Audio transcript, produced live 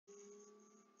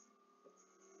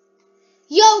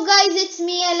Yo guys, it's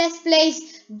me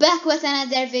LSPLAYZ back with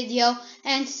another video,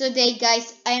 and today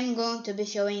guys I am going to be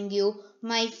showing you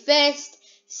my first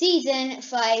season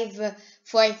 5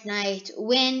 Fortnite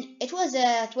win. It was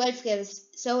a 12 kills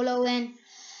solo win.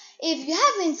 If you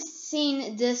haven't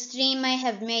seen the stream I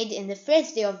have made in the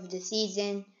first day of the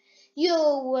season,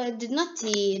 you did not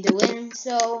see the win,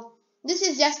 so this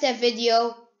is just a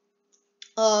video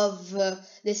of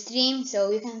the stream,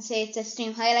 so you can say it's a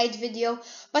stream highlight video,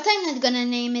 but I'm not gonna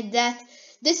name it that.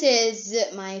 This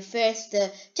is my first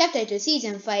chapter to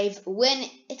season 5 when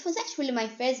it was actually my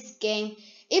first game.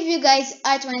 If you guys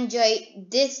are to enjoy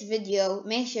this video,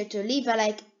 make sure to leave a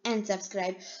like and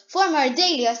subscribe for more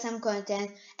daily awesome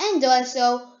content, and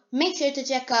also make sure to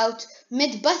check out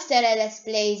Mythbuster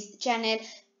LSPLAYZ channel.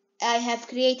 I have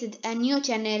created a new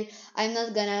channel. I'm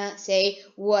not gonna say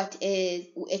what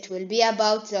it will be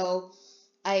about, so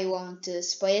I won't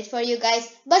spoil it for you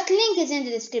guys, but link is in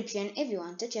the description if you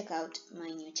want to check out my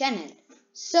new channel.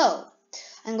 So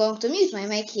I'm going to mute my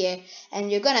mic here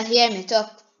and you're gonna hear me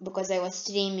talk because I was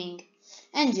streaming.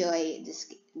 Enjoy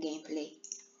this gameplay.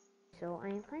 So I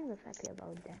am kind of happy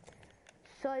about that.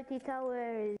 Salty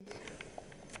Towers.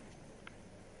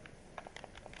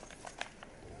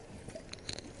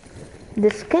 The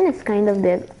skin is kind of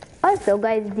big. Also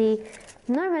guys, the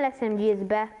normal SMG is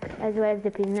back as well as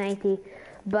the P90,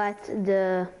 but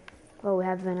we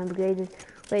have an upgraded.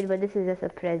 Wait, but this is a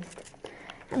suppressed.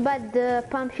 But the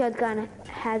pump shotgun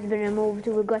has been removed.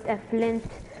 We got a flint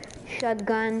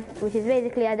shotgun, which is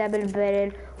basically a double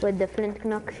barrel with the flint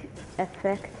knock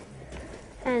effect.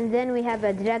 And then we have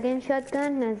a dragon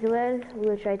shotgun as well.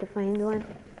 We'll try to find one.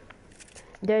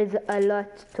 There's a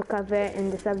lot to cover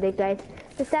in this update, guys.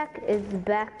 The stack is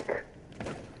back.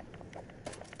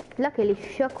 Luckily,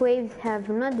 shockwaves have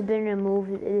not been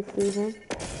removed this season.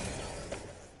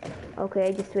 Okay,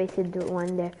 I just wasted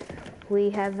one there.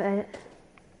 We have a...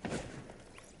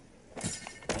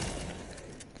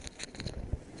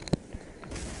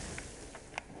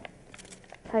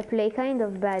 I play kind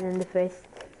of bad on the first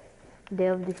day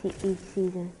of each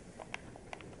season.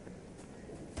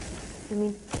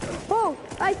 Oh,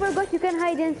 I forgot you can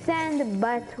hide in sand,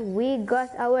 but we got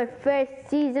our first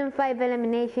season 5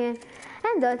 elimination.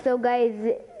 And also guys,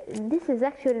 this is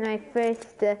actually my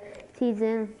first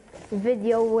season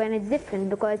video when it's different,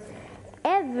 because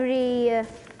every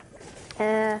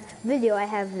video I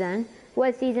have done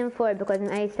was season 4, because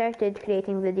I started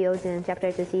creating videos in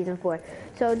chapter to season 4.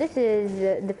 So this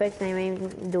is the first time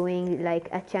I'm doing like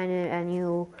a channel, a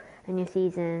new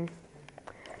season,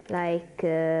 like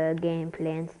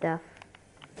gameplay and stuff.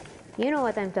 You know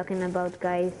what I'm talking about,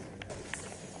 guys.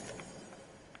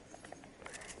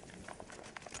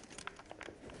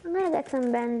 I'm gonna get some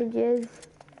bandages.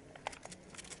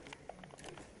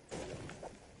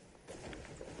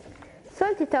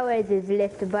 Salty Towers is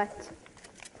lit, but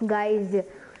guys,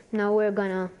 now we're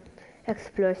gonna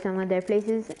explore some other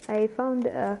places. I found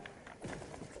a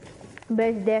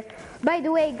burst there. By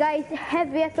the way guys,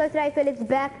 heavy assault rifle is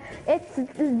back. It's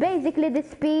basically the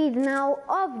speed now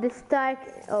of the Stark.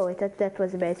 Oh, I thought that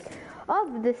was best.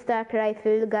 Of the Stark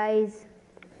rifle, guys.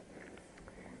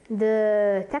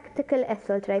 The tactical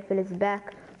assault rifle is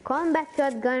back. Combat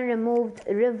shotgun removed.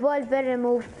 Revolver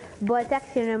removed. Bolt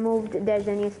action removed. There's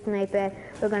a new sniper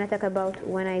we're gonna talk about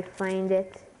when I find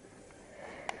it.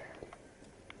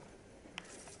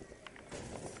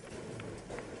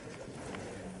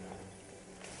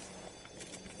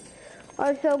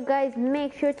 Also guys,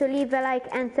 make sure to leave a like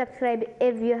and subscribe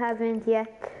if you haven't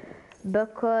yet,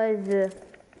 because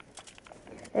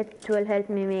it will help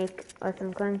me make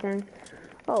awesome content.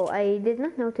 Oh, I did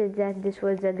not notice that this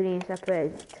was a green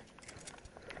suppressed.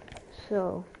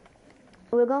 So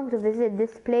we're going to visit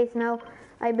this place now.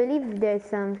 I believe there's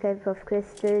some type of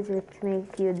crystals which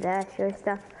make you dash or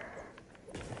stuff.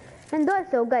 And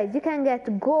also guys, you can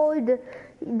get gold.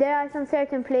 There are some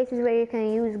certain places where you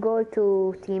can use gold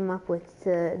to team up with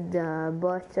the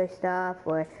bots or stuff,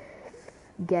 or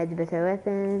get better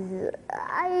weapons.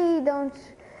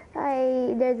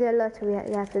 There's a lot we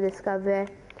have to discover.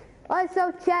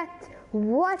 Also chat,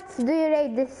 what do you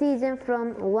rate this season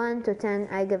from 1 to 10?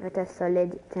 I give it a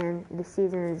solid 10. The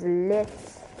season is lit.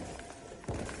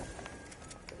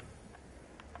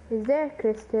 Is there a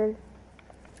crystal?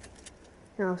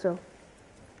 No, so.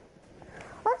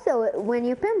 Also, when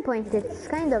you pinpoint, it's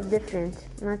kind of different.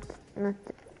 Not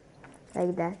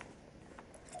like that.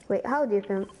 Wait, how do you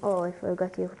pinpoint? Oh, I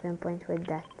forgot you pinpoint with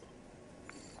that.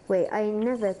 Wait, I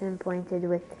never pinpointed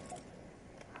with.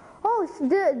 Oh,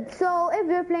 so if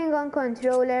you're playing on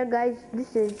controller, guys,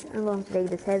 I'm going to take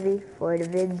this heavy for the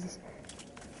vids.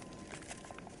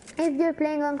 If you're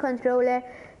playing on controller,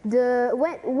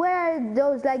 where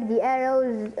those like the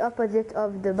arrows opposite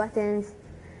of the buttons,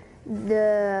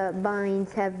 the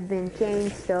binds have been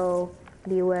changed, so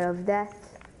be aware of that.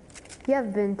 You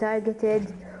have been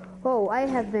targeted. Oh, I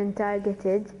have been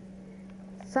targeted.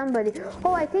 Somebody.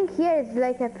 Oh, I think here is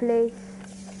like a place.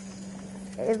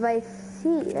 If I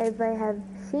have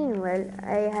seen well,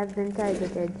 I have been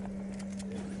targeted.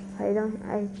 I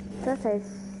thought I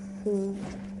seen.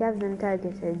 You have been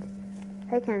targeted.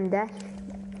 I can dash.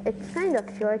 It's kind of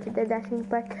short, the dashing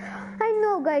part. I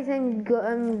know, guys, I'm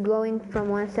going from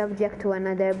one subject to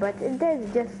another, but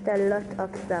there's just a lot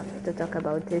of stuff to talk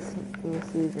about this new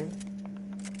season.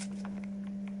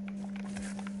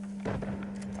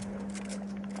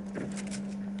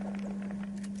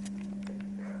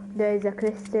 There is a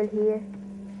crystal here.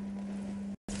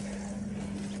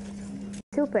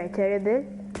 Super terrible.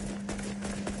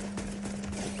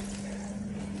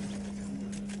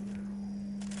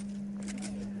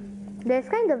 There's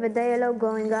kind of a dialogue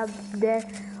going up there.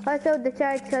 Also, the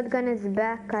charged shotgun is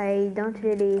back. I don't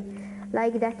really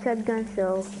like that shotgun,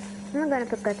 so I'm not gonna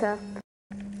pick it up.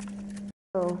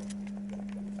 Oh.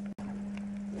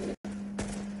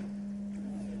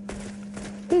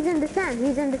 He's in the sand,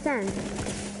 he's in the sand.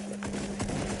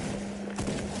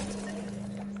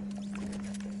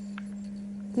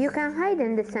 You can hide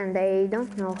in the sand, I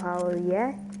don't know how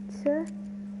yet, sir.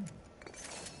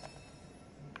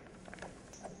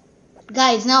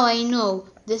 Guys, now I know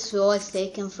this was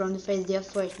taken from the first day of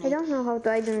Fortnite. I don't know how to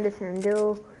hide in the sand.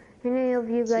 Do any of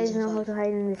you guys Season know how 5. to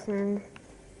hide in the sand?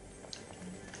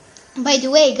 By the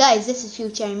way, guys, this is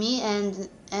future me, and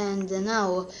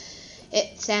now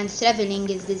sand traveling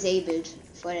is disabled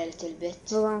for a little bit.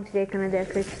 We're going to take another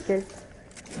crystal.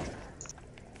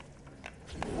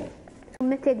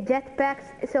 Mythic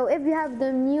jetpacks. So if you have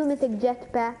the new mythic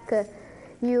jetpack,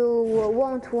 you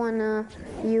won't wanna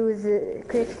use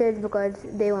crystals because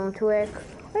they won't work,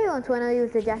 or you won't wanna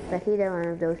use the jetpack, either one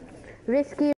of those.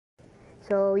 Risky,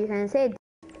 so you can say.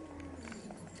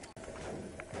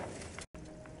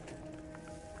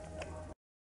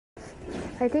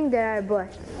 I think there are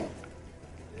bots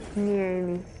near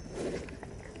me.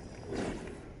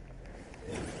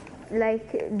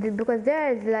 Like, because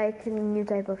there is like a new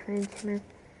type of henchman.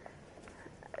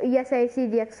 Yes, I see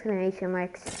the exclamation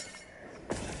marks.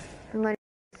 I'm gonna,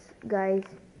 guys.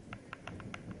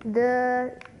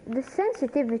 The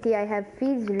sensitivity I have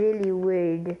feels really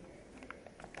weird.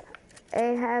 I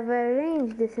have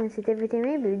arranged the sensitivity.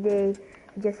 Maybe they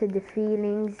adjusted the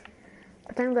feelings,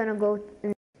 but I'm gonna go.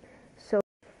 So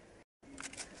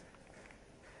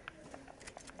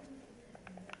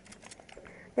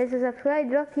there's a supply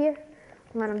drop here.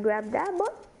 I'm gonna grab that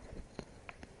one.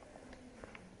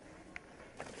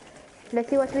 Let's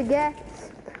see what we get.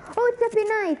 Oh, it's a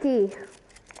P90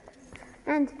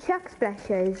 and chuck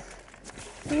splashes.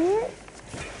 Yeah.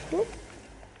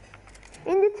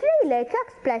 In the trailer,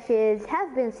 chuck splashes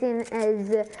have been seen as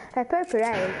a purple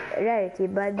rarity,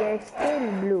 but they're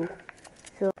still blue.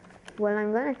 So, well,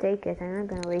 I'm gonna take it. I'm not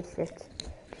gonna waste it.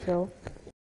 So,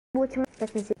 which one?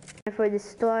 Let me see. For the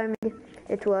storm,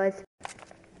 it was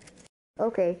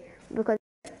okay because.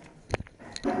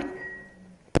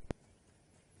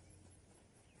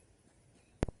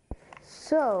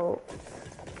 So,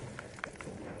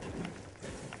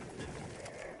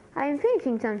 I'm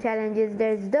finishing some challenges.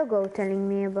 There's Doggo telling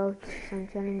me about some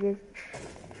challenges.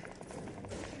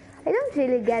 I don't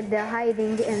really get the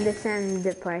hiding in the sand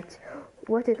part.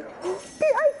 What is...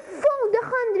 I found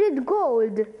 100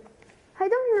 gold! I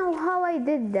don't know how I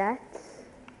did that.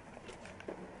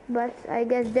 But I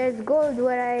guess there's gold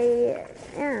where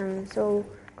I am. So,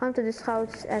 come to this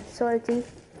house at Salty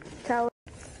Tower.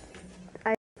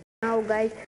 Now,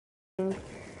 guys,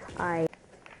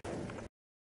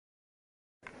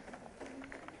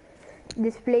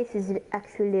 this place is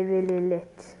actually really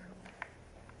lit.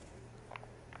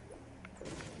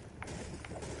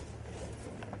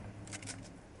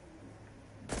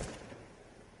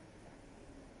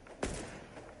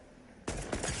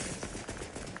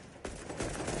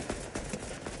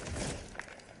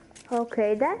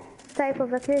 Okay, that type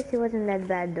of accuracy wasn't that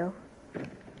bad though.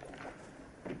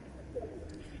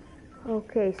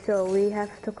 Okay, so we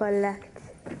have to collect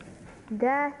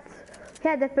that.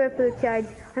 Yeah, the purple charge.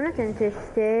 I'm not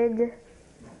interested.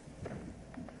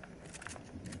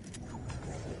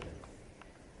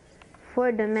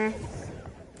 For the mess.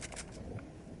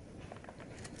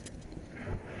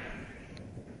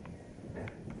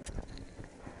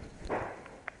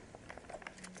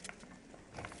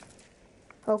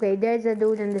 Okay, there's a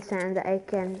dude in the sand. I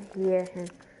can hear him.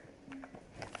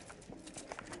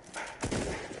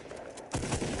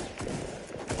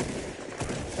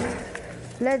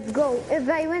 Let's go. If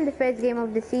I win the first game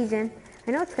of the season,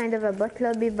 I know it's kind of a bot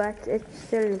lobby, but it's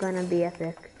still gonna be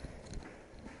epic.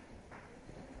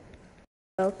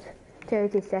 About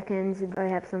 30 seconds. I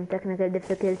have some technical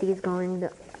difficulties going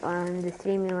on the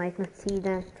stream. You might not see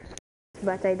them,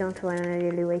 but I don't want to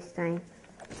really waste time.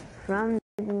 From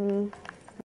me,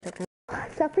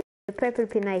 supply the purple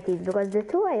P90s because the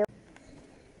two I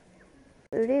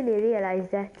really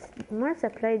realized that more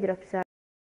supply drops are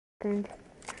happened.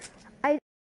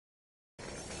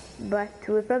 But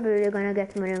we're probably gonna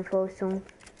get more info soon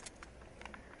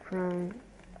from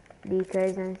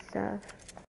leakers and stuff.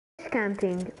 Bush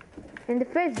camping. In the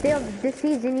first day of the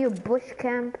season, you bush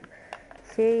camp?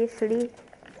 Seriously?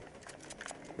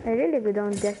 I really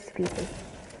don't get people.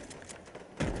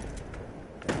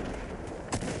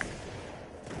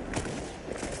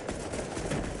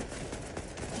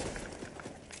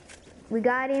 We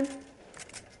got him.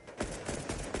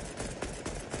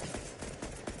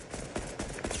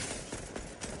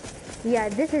 Yeah,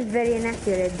 this is very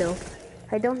inaccurate though.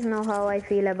 I don't know how I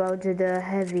feel about the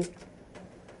heavy.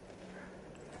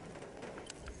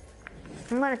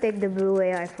 I'm gonna take the blue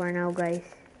AR for now, guys.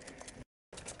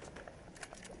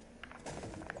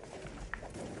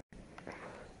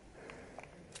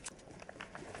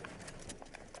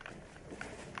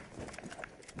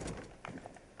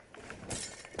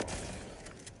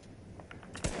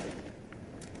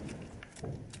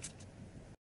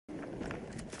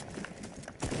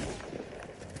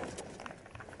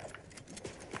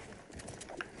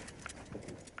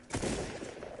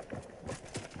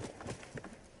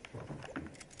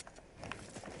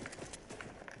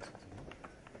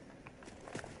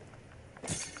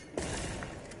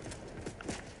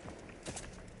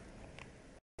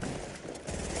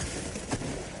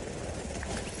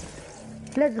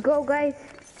 Let's go, guys.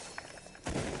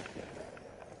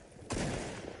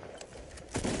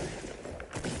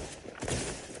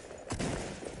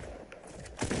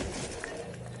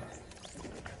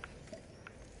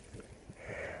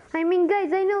 I mean,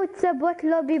 guys, I know it's a bot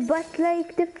lobby, but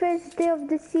like the first day of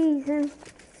the season.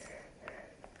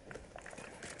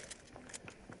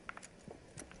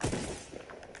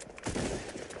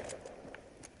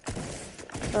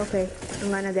 Okay, I'm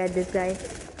gonna get this guy.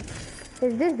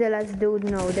 Is this the last dude?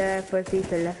 No, there are 4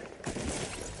 people left.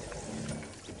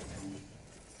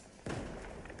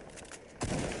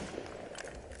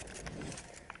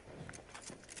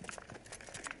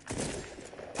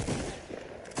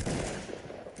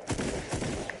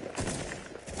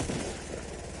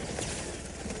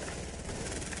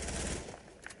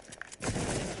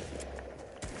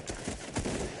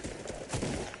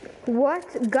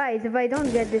 What? Guys, if I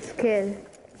don't get this kill.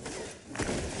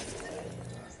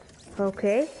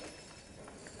 Okay.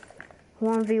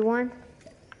 1v1.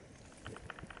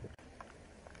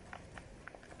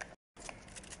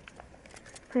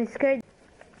 I'm scared.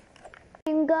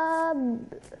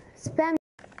 Spam.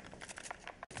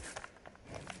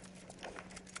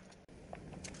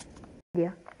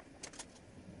 Yeah.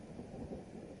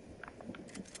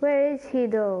 Where is he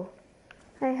though?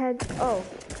 I had. Oh.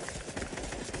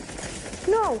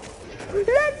 No!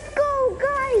 Let's go,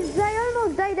 guys! I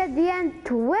almost died at the end.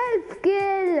 12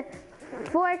 kill.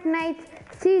 Fortnite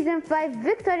Season 5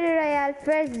 Victory Royale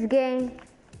first game.